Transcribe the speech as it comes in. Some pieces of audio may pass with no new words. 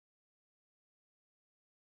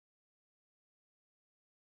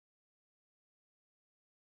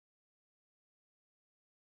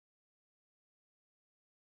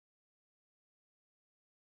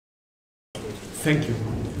Thank you.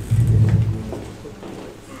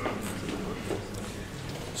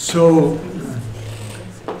 So,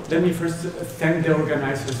 let me first thank the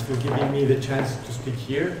organizers for giving me the chance to speak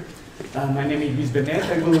here. My name is BENET.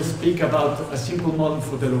 I will speak about a simple model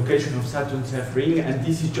for the location of Saturn's F ring, and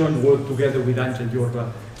this is joint work together with Angel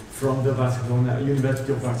Jorba from the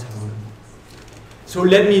University of Barcelona. So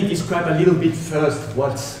let me describe a little bit first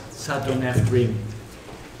what's Saturn F ring.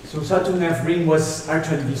 So Saturn F ring was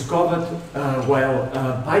actually discovered while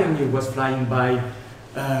Pioneer was flying by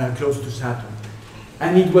close to Saturn.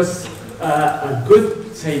 And it was a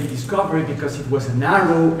good, say, discovery because it was a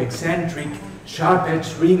narrow, eccentric,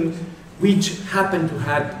 sharp-edged ring which happened to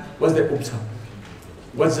have, was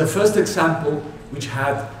the first example which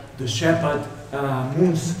had the shepherd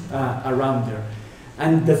moons around there.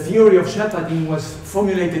 And the theory of shepherding was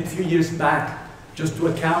formulated a few years back just to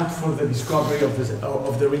account for the discovery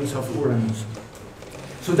of the rings of Uranus.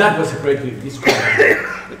 So that was a great discovery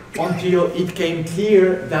until it came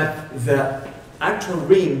clear that the actual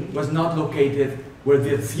ring was not located where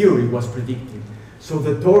the theory was predicting. So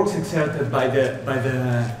the torques exerted by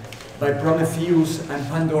Prometheus and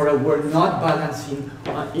Pandora were not balancing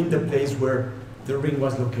in the place where the ring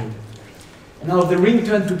was located. Now the ring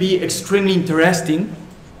turned to be extremely interesting,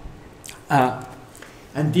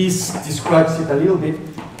 and this describes it a little bit.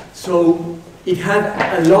 So it had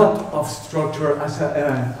a lot of structure as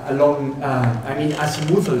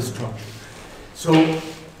azimuthal structure. So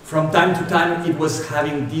from time to time it was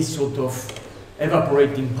having this sort of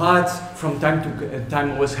evaporating parts, from time to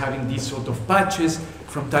time it was having these sort of patches,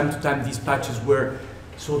 from time to time these patches were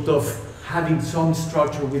sort of having some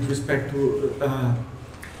structure with respect to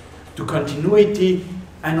continuity,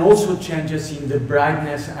 and also changes in the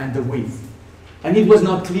brightness and the width. And it was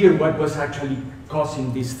not clear what was actually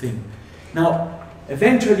causing this thing. Now,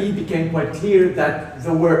 eventually it became quite clear that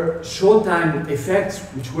there were short-time effects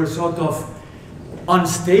which were sort of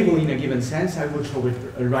unstable in a given sense. I will show it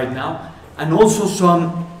right now. And also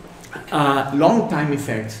some long-time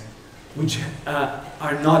effects which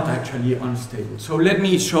are not actually unstable. So let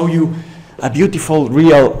me show you a beautiful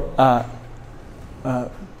real,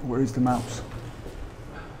 where is the mouse?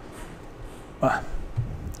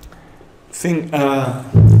 Thing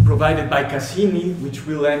provided by Cassini, which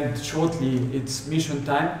will end shortly its mission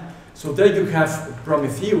time. So there you have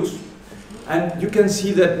Prometheus, and you can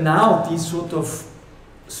see that now this sort of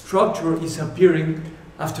structure is appearing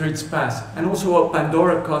after its pass. And also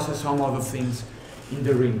Pandora causes some other things in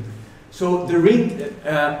the ring. So the ring,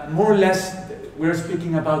 more or less, we're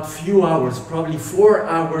speaking about few hours, probably 4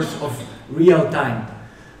 hours of real time.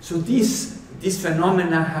 So this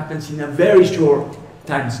phenomena happens in a very short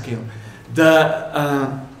time scale.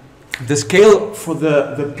 The scale for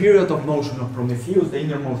the period of motion of Prometheus, the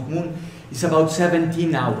innermost moon, is about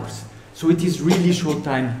 17 hours. So it is really short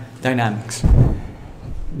time dynamics.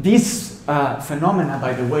 This phenomena,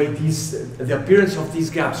 by the way, the appearance of these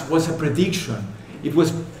gaps was a prediction. It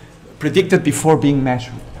was predicted before being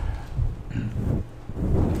measured.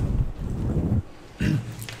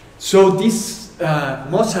 So this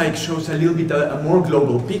mosaic shows a little bit a more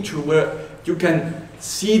global picture where you can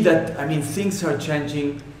see that, things are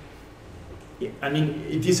changing.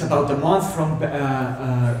 It is about a month from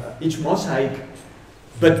each mosaic,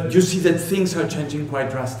 but you see that things are changing quite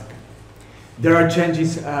drastically. There are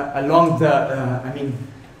changes along the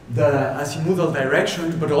azimuthal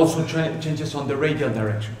direction, but also changes on the radial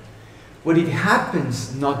direction. What it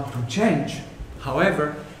happens not to change,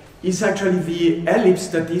 however, is actually the ellipse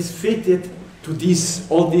that is fitted to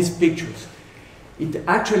all these pictures. It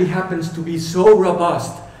actually happens to be so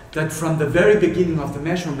robust that from the very beginning of the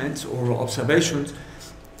measurements or observations,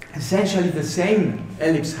 essentially the same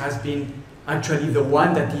ellipse has been actually the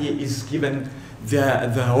one that is given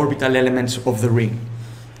the orbital elements of the ring.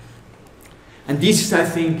 And this is, I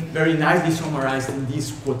think, very nicely summarized in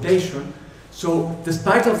this quotation. So,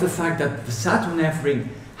 despite of the fact that the Saturn F ring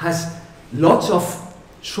has lots of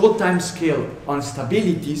short time scale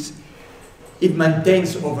instabilities, it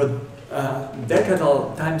maintains over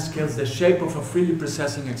decadal time scales the shape of a freely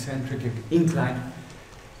precessing eccentric inclined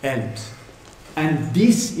ellipse. And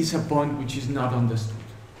this is a point which is not understood.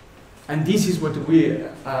 And this is what we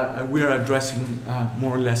are addressing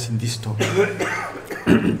more or less in this talk.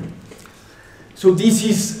 So this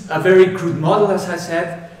is a very crude model, as I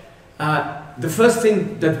said. The first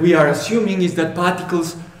thing that we are assuming is that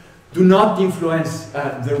particles do not influence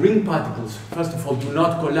the ring particles. First of all, do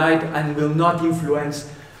not collide and will not influence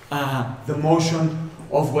the motion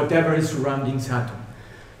of whatever is surrounding Saturn.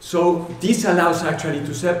 So this allows actually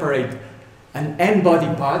to separate an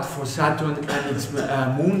n-body part for Saturn and its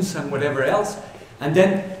moons and whatever else, and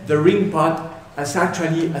then the ring part as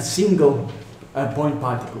actually a single point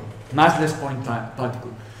particle, massless point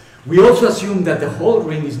particle. We also assume that the whole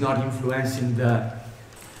ring is not influencing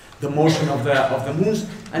the motion of the moons,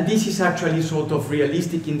 and this is actually sort of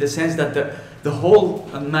realistic in the sense that the whole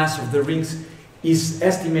mass of the rings is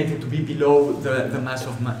estimated to be below the mass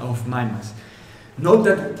of my mass. Note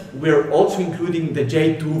that we're also including the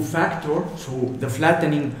J2 factor, so the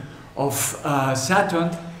flattening of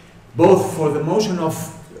Saturn, both for the motion of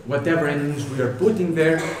whatever moons we are putting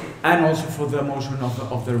there, and also for the motion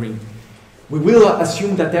of the ring. We will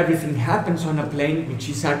assume that everything happens on a plane, which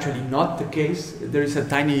is actually not the case. There is a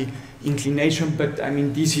tiny inclination, but I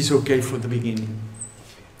mean, this is okay for the beginning.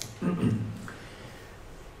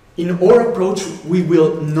 In our approach, we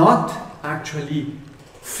will not actually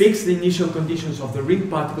fix the initial conditions of the ring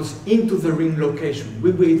particles into the ring location.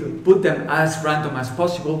 We will put them as random as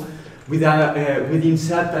possible within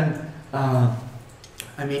certain,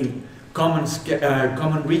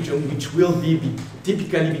 common region, which will be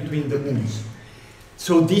typically between the moons.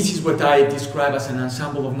 So this is what I describe as an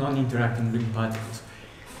ensemble of non-interacting ring particles.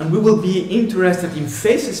 And we will be interested in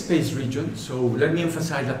phase space region, so let me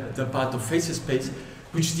emphasize the part of phase space,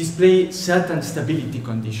 which display certain stability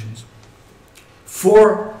conditions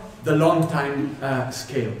for the long time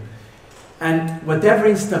scale. And whatever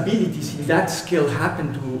instabilities in that scale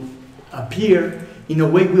happen to appear, in a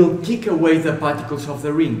way will kick away the particles of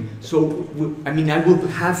the ring. So, I will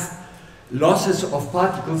have losses of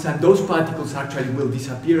particles, and those particles actually will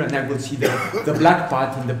disappear, and I will see the black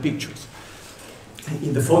part in the pictures,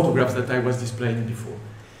 in the photographs that I was displaying before.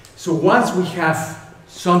 So once we have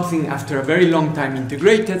something after a very long time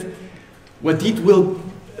integrated,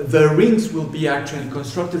 the rings will be actually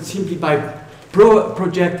constructed simply by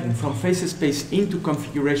projecting from phase space into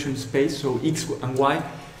configuration space, so X and Y,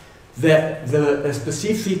 the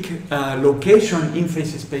specific location in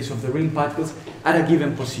phase space of the ring particles at a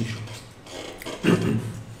given position.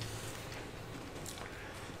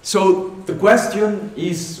 So the question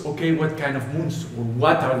is, okay, what kind of moons, or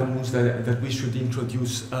what are the moons that we should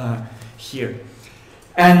introduce here?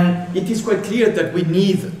 And it is quite clear that we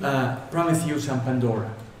need Prometheus and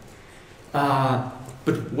Pandora.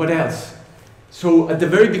 But what else? So at the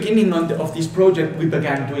very beginning of this project, we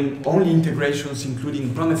began doing only integrations,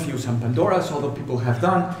 including Prometheus and Pandora, as other people have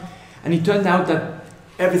done. And it turned out that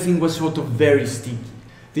everything was sort of very sticky.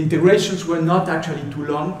 The integrations were not actually too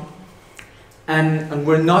long, and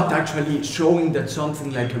were not actually showing that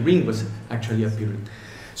something like a ring was actually appearing.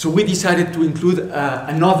 So we decided to include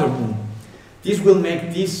another moon. This will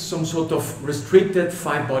make this some sort of restricted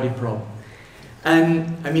 5-body problem.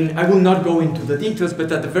 And I will not go into the details,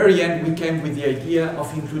 but at the very end we came with the idea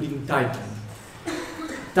of including Titan.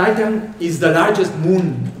 Titan is the largest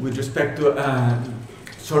moon with respect to,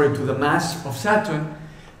 to the mass of Saturn,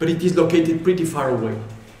 but it is located pretty far away.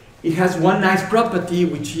 It has one nice property,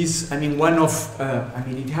 which is,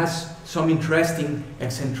 it has some interesting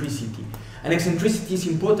eccentricity. And eccentricity is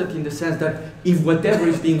important in the sense that if whatever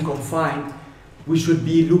is being confined, we should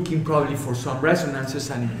be looking probably for some resonances,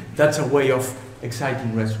 and that's a way of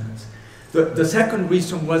exciting resonance. The second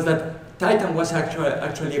reason was that Titan was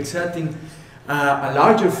actually exerting a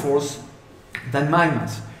larger force than my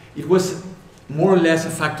mass. It was more or less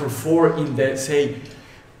a factor 4 in the, say,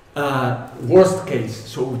 worst case.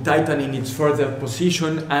 So Titan in its further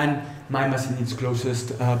position and my mass in its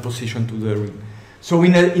closest position to the ring. So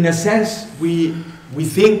in a sense, we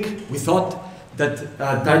thought that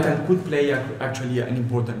Titan could play actually an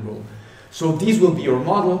important role. So this will be our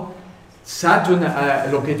model. Saturn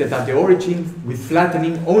located at the origin with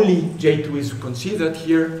flattening. Only J2 is considered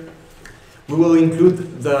here. We will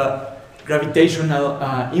include the gravitational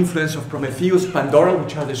influence of Prometheus, Pandora,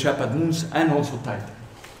 which are the shepherd moons, and also Titan.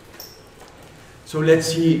 So let's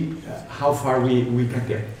see how far we can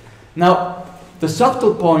get. Now, the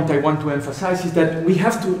subtle point I want to emphasize is that we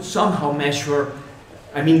have to somehow measure,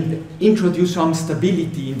 introduce some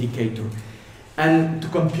stability indicator. And to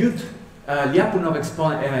compute Lyapunov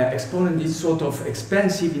exponent is sort of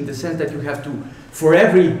expensive in the sense that you have to, for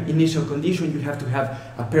every initial condition, you have to have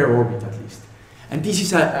a pair orbit at least. And this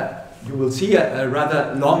is you will see a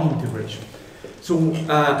rather long integration. So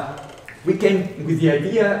we came with the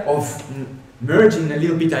idea of merging a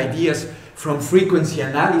little bit ideas from frequency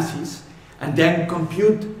analysis and then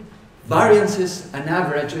compute variances and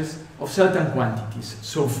averages of certain quantities.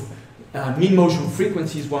 So mean motion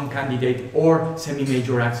frequency is one candidate, or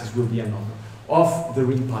semi-major axis will be another, of the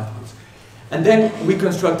ring particles. And then we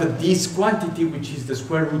constructed this quantity, which is the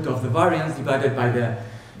square root of the variance divided by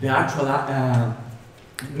the actual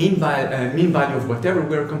mean value of whatever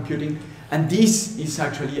we're computing, and this is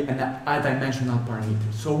actually an adimensional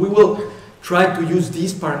parameter. So we will try to use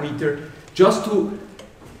this parameter just to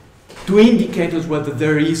indicate us whether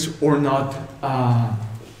there is or not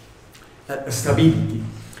a stability.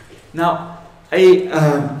 Now, I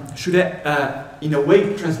should, in a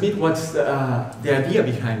way, transmit what's the idea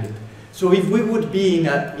behind it. So if we would be in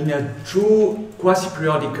a true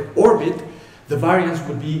quasi-periodic orbit, the variance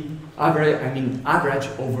would be average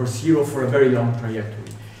over 0 for a very long trajectory.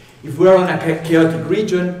 If we're on a chaotic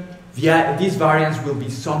region, this variance will be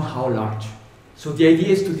somehow large. So the idea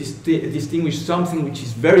is to distinguish something which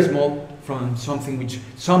is very small from something which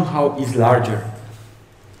somehow is larger.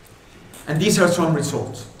 And these are some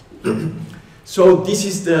results. So this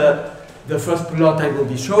is the first plot I will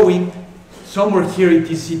be showing. Somewhere here it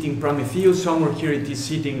is sitting Prometheus, somewhere here it is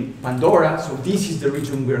sitting Pandora. So this is the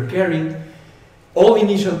region we're carrying. All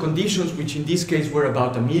initial conditions, which in this case were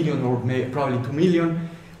about 1 million or probably 2 million,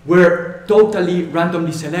 were totally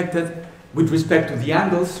randomly selected with respect to the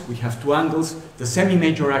angles. We have two angles, the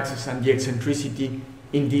semi-major axis and the eccentricity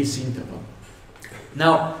in this interval.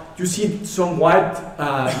 Now, you see some white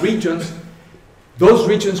regions. Those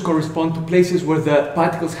regions correspond to places where the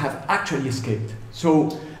particles have actually escaped.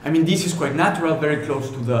 So, I mean, this is quite natural, very close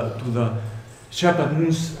to the Sherpa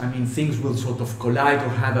moons. I mean, things will sort of collide or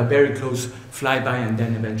have a very close flyby and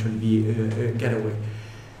then eventually get away.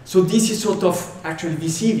 So this is sort of actually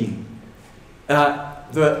deceiving.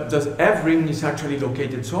 The F ring is actually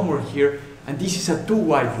located somewhere here, and this is a too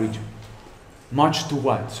wide region, much too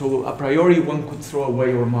wide. So a priori one could throw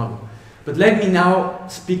away our model. But let me now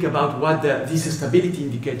speak about what this stability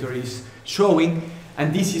indicator is showing,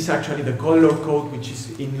 and this is actually the color code, which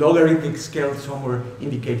is in logarithmic scale somewhere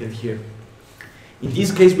indicated here. In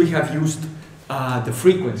this case, we have used the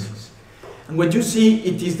frequencies. And what you see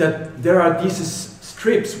it is that there are these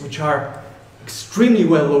strips which are extremely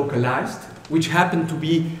well localized, which happen to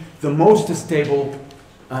be the most stable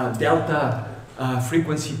delta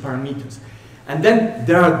frequency parameters. And then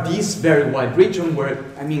there are these very wide regions where,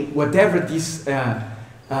 I mean, whatever this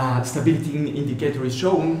stability indicator is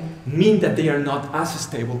showing mean that they are not as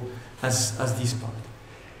stable as this part.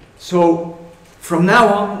 So from now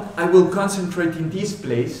on, I will concentrate in this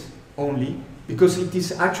place only, because it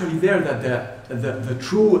is actually there that the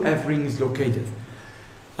true F ring is located.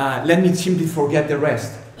 Let me simply forget the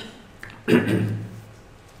rest.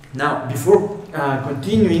 Now, before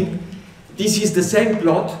continuing, this is the same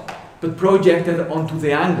plot, but projected onto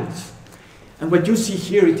the angles. And what you see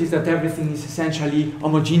here it is that everything is essentially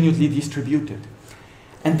homogeneously distributed.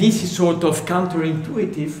 And this is sort of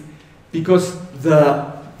counterintuitive, because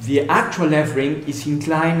the actual F ring is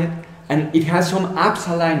inclined and it has some apse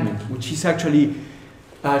alignment, which is actually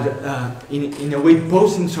in a way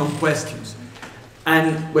posing some questions.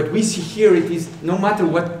 And what we see here it is no matter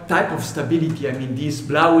what type of stability, I mean this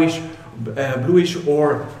bluish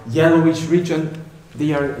or yellowish region,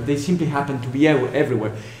 they simply happen to be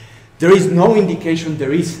everywhere. There is no indication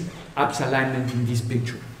there is apse alignment in this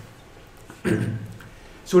picture.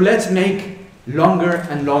 So let's make longer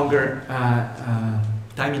and longer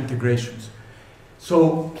time integrations.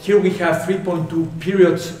 So here we have 3.2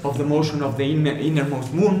 periods of the motion of the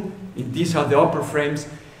innermost moon. These are the upper frames,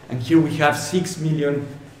 and here we have 6 million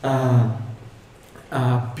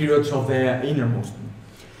periods of the innermost moon.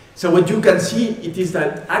 So what you can see it is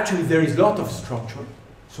that actually there is a lot of structure.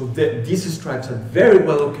 So these stripes are very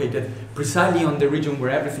well located precisely on the region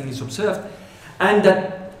where everything is observed, and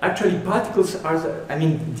that actually particles are, I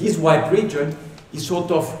mean, this white region is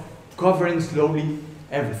sort of covering slowly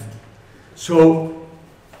everything. So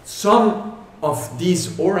some of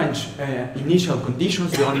these orange initial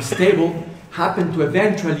conditions, the unstable, happen to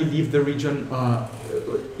eventually leave the region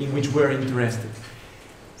in which we're interested.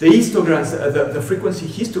 The histograms, the frequency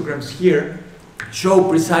histograms here show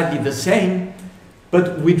precisely the same,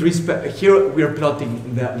 but with respect, here we are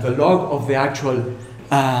plotting the log of the actual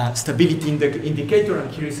stability indicator, and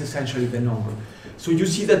here is essentially the number. So you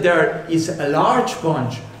see that there is a large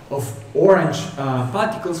bunch of orange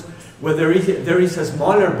particles, where there is a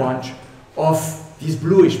smaller bunch of these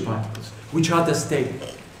bluish particles, which are the stable.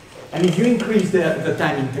 And if you increase the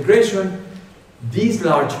time integration, this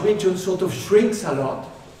large region sort of shrinks a lot,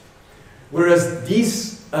 whereas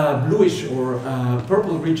this bluish or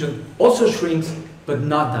purple region also shrinks, but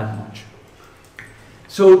not that much.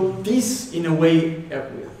 So this, in a way,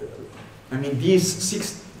 I mean, these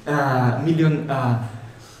 6 million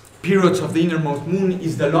periods of the innermost moon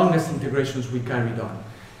is the longest integrations we carried on.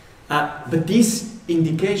 But these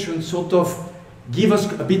indications sort of give us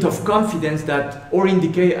a bit of confidence that, or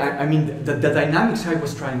indicate, I mean, the dynamics I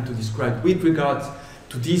was trying to describe with regards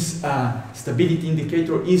to this stability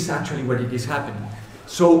indicator is actually what it is happening.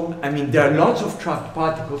 So, I mean, there are lots of trapped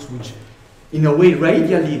particles which in a way,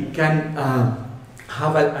 radially can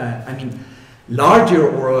have larger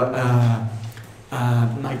or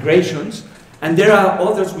migrations, and there are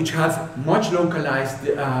others which have much localized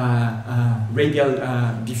radial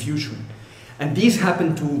diffusion. And these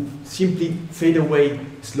happen to simply fade away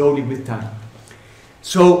slowly with time.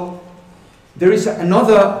 So there is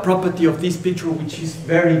another property of this picture which is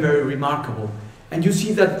very, very remarkable. And you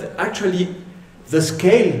see that actually the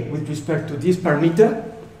scale with respect to this parameter,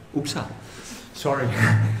 it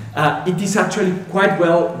is actually quite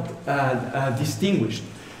well distinguished.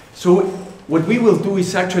 So what we will do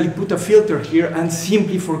is actually put a filter here and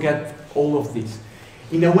simply forget all of this.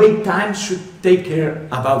 In a way, time should take care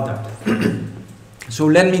about that. So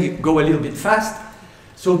let me go a little bit fast.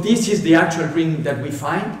 So this is the actual ring that we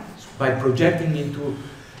find by projecting into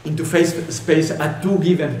phase space at 2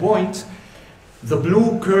 given points. The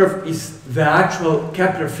blue curve is the actual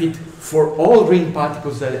Kepler fit for all ring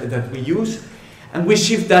particles that we use. And we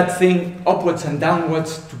shift that thing upwards and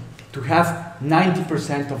downwards to have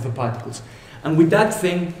 90% of the particles. And with that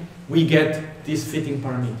thing, we get these fitting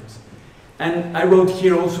parameters. And I wrote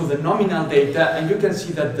here also the nominal data, and you can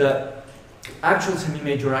see that the actual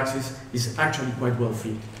semi-major axis is actually quite well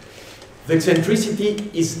fit. The eccentricity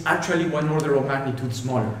is actually 1 order of magnitude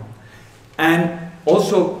smaller. And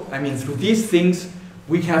also, I mean, through these things,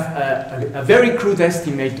 we have a very crude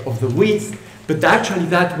estimate of the width, but actually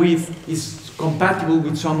that width is compatible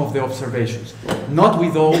with some of the observations. Not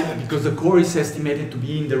with all, because the core is estimated to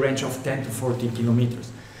be in the range of 10 to 40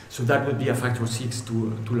 kilometers. So that would be a factor of 6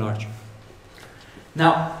 too large.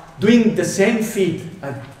 Now, doing the same fit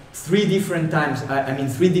at 3 different times,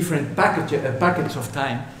 3 different packets of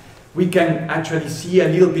time, we can actually see a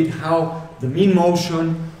little bit how the mean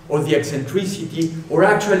motion or the eccentricity or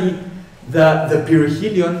actually the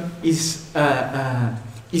perihelion is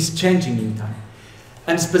changing in time.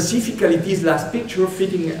 And specifically this last picture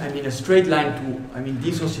fitting a straight line to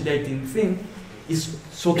this oscillating thing is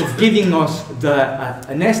sort of giving us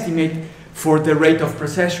an estimate for the rate of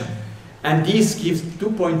precession. And this gives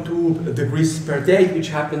 2.2 degrees per day, which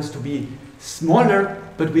happens to be smaller,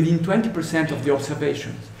 but within 20% of the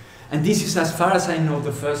observations. And this is, as far as I know,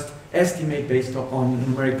 the first estimate based on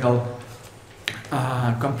numerical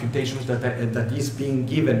computations that is being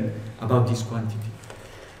given about this quantity.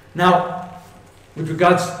 Now, with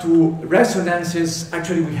regards to resonances,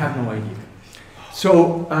 actually we have no idea.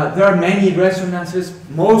 So there are many resonances.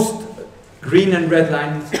 Most green and red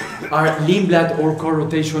lines are Lindblad or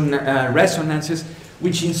co-rotation resonances,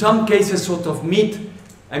 which in some cases sort of meet,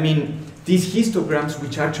 these histograms,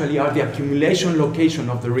 which actually are the accumulation location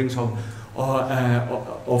of the rings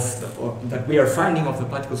that we are finding, of the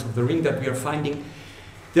particles of the ring that we are finding.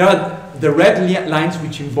 There are the red lines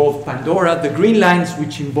which involve Pandora, the green lines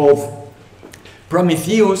which involve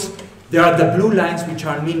Prometheus, there are the blue lines which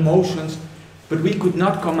are mean motions, but we could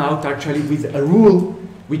not come out actually with a rule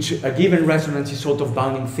which a given resonance is sort of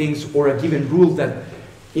bounding things, or a given rule that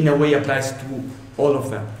in a way applies to all of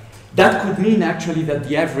them. That could mean actually that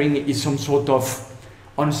the F ring is some sort of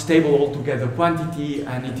unstable altogether quantity,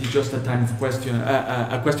 and it is just a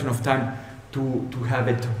question of time to have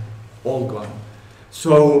it all gone.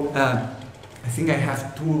 So I think I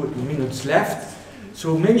have 2 minutes left.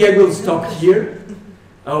 So maybe I will stop here.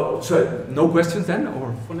 Oh, so no questions then,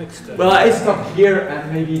 or? For next time. Well, I stop here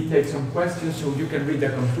and maybe take some questions so you can read the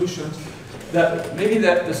conclusions. Maybe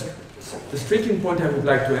the striking point I would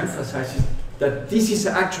like to emphasize is that this is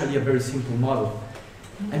actually a very simple model.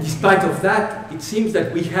 And despite of that, it seems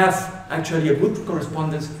that we have actually a good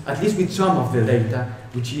correspondence, at least with some of the data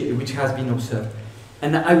which has been observed.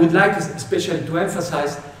 And I would like especially to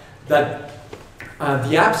emphasize that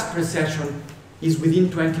the apse precession is within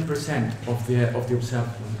 20% of the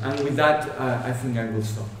observed one. And with that, I think I will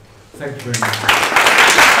stop. Thank you very much.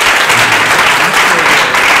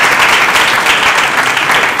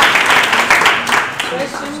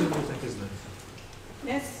 Question?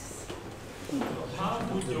 Yes. How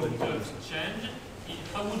would your results change?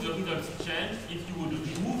 How would your results change if you would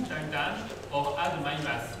remove Titan or add my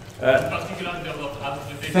mass? In particular, in terms of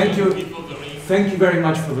thank you. Before the ring. Thank you very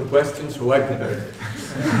much for the question. So I prepared it.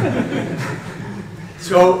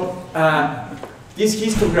 So this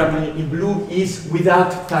histogram in blue is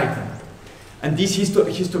without Titan, and this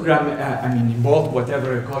histogram, in bold,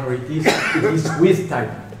 whatever color it is with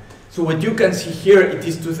Titan. So what you can see here, it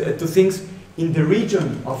is two things. In the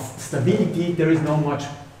region of stability, there is not much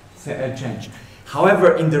change.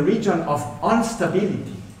 However, in the region of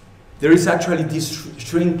instability, there is actually this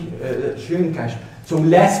shrinkage, so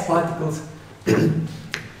less particles.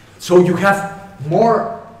 So you have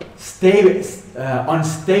more stable,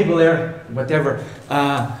 unstable air, whatever.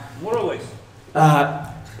 More or less.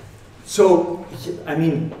 So, I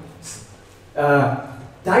mean,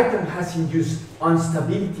 Titan has induced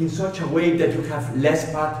instability in such a way that you have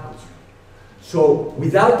less particles. So,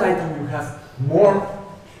 without Titan, you have more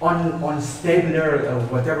unstabler,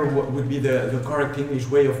 whatever would be the correct English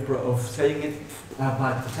way of saying it,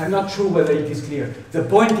 particles. I'm not sure whether it is clear. The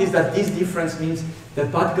point is that this difference means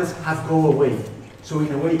that particles have go away. So,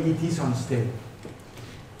 in a way, it is unstable.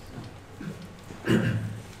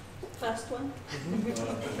 First one.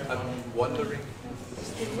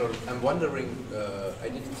 I'm wondering, I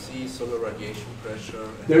didn't see solar radiation pressure.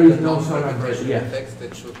 There is no solar pressure, yeah. Effects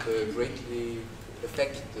that should greatly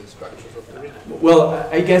affect the structures of the ring. Well,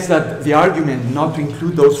 I guess that the argument not to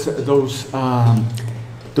include those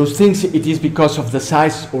things, it is because of the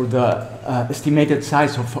size or the estimated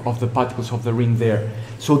size of the particles of the ring there.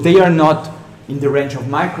 So they are not in the range of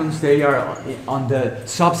microns, they are on the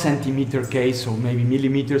sub-centimeter case, or maybe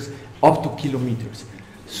millimeters, up to kilometers.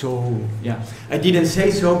 So, yeah, I didn't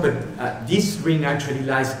say so, but this ring actually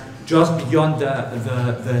lies just beyond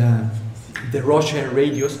the Roche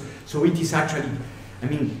radius. So it is actually, I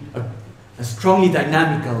mean, a strongly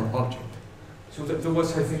dynamical object. So there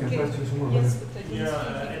was, I think, a question somewhere. Yes,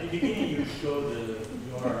 at the beginning you showed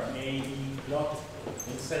your AE plot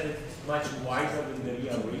and said it's much wider than the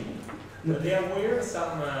real ring. But there were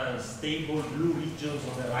some stable blue regions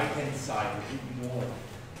on the right-hand side, a bit more.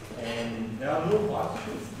 And there are no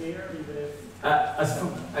particles there, even if... as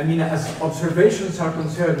observations are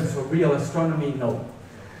concerned, for real astronomy, no.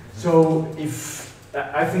 So if,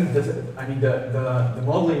 I think that, the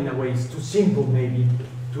model in a way is too simple maybe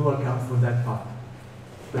to account for that part.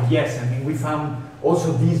 But yes, we found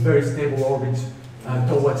also these very stable orbits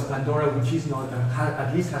towards Pandora, which is not,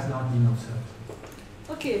 at least has not been observed.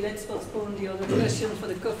 Okay, let's postpone the other question for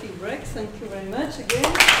the coffee break. Thank you very much again.